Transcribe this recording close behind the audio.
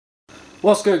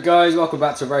What's good, guys? Welcome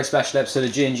back to a very special episode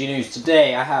of G&G News.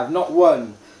 Today I have not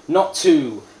one, not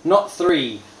two, not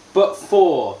three, but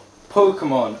four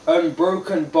Pokemon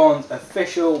Unbroken Bond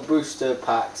official booster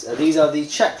packs. These are the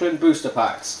Checkland booster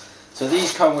packs. So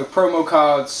these come with promo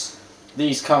cards,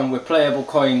 these come with playable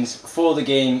coins for the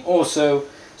game also.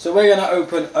 So we're going to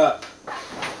open up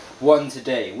one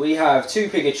today. We have two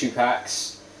Pikachu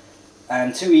packs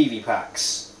and two Eevee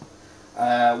packs.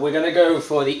 We're going to go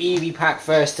for the Eevee pack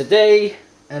first today,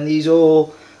 and these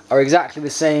all are exactly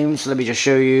the same, so let me just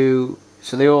show you.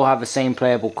 So they all have the same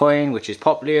playable coin, which is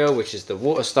Popplio, which is the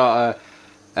water starter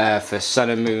for Sun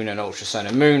and Moon and Ultra Sun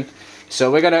and Moon. So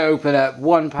we're going to open up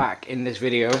one pack in this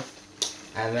video,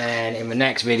 and then in the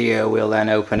next video we'll then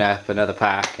open up another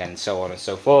pack, and so on and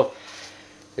so forth.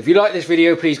 If you like this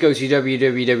video, please go to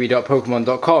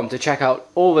www.pokemon.com to check out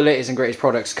all the latest and greatest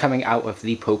products coming out of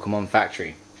the Pokemon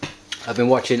factory. I've been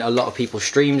watching a lot of people's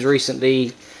streams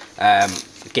recently,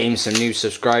 gained some new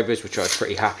subscribers, which I was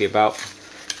pretty happy about.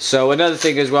 So another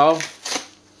thing as well,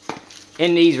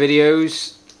 in these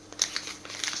videos,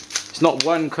 it's not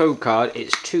one code card,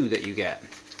 it's two that you get.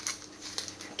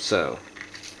 So,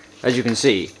 as you can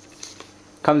see,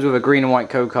 comes with a green and white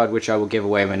code card, which I will give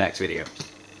away in the next video.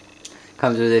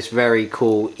 Comes with this very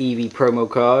cool Eevee promo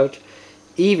card.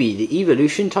 Eevee, the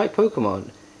evolution type Pokemon.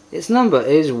 Its number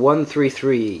is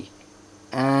 133.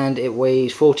 And it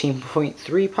weighs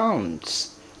 14.3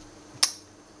 pounds.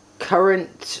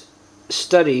 Current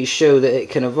studies show that it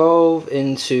can evolve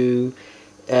into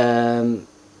an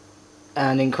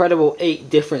incredible 8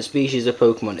 different species of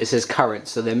Pokemon. It says current,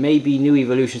 so there may be new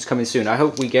evolutions coming soon. I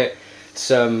hope we get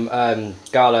some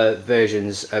Gala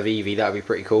versions of Eevee. That would be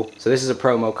pretty cool. So this is a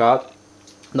promo card.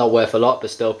 Not worth a lot,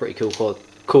 but still pretty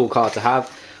cool card to have.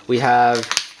 We have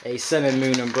a Sun and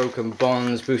Moon Unbroken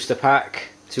Bonds booster pack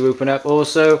to open up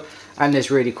also, and this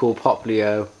really cool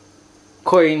Popplio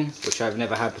coin, which I've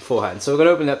never had beforehand. So we're going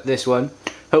to open up this one.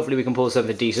 Hopefully we can pull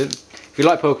something decent. If you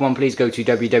like Pokemon, please go to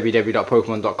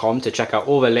www.pokemon.com to check out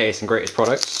all the latest and greatest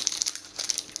products.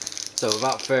 So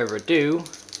without further ado,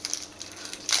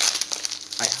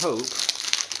 I hope...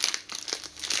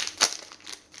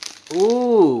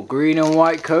 Ooh, green and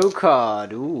white code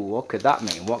card. Ooh, what could that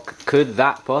mean? What could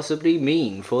that possibly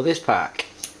mean for this pack?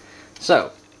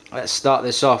 So, let's start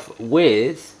this off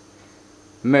with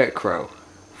Murkrow,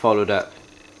 followed up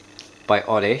by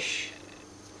Oddish.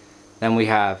 Then we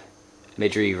have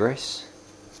Midoriya.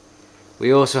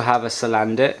 We also have a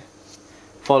Salandit,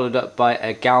 followed up by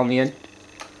a Galmian.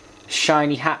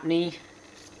 Shiny Happiny.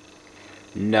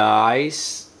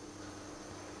 Nice.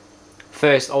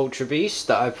 First Ultra Beast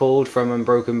that I pulled from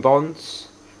Unbroken Bonds.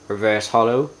 Reverse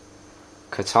Holo.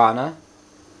 Katana.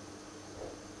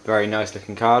 Very nice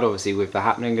looking card, obviously with the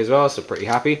happening as well, so pretty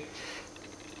happy.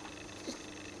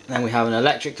 Then we have an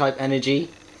electric type energy,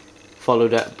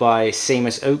 followed up by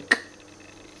Samus Oak.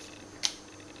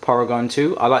 Porygon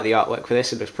 2, I like the artwork for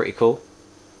this, it looks pretty cool.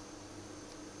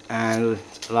 And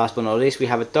last but not least, we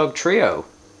have a Dog Trio,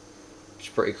 which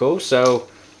is pretty cool. So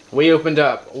we opened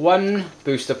up one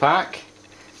booster pack,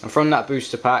 and from that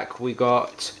booster pack we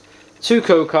got two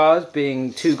code cards,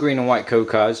 being two green and white code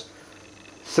cards,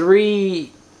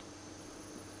 three,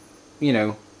 you know,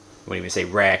 I wouldn't even say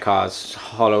rare cards,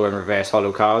 holo and reverse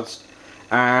holo cards,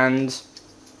 and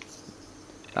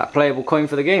that playable coin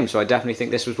for the game. So I definitely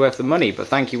think this was worth the money. But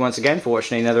thank you once again for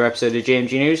watching another episode of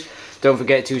GMG News. Don't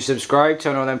forget to subscribe,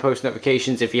 turn on them post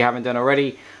notifications if you haven't done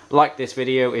already. Like this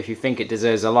video if you think it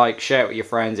deserves a like, share it with your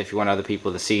friends if you want other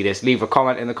people to see this. Leave a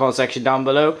comment in the comment section down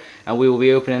below, and we will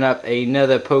be opening up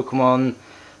another Pokemon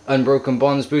Unbroken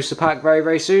Bonds booster pack very,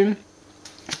 very soon.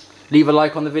 Leave a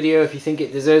like on the video if you think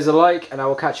it deserves a like, and I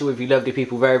will catch you with you lovely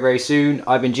people very, very soon.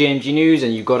 I've been GMG News,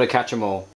 and you've got to catch them all.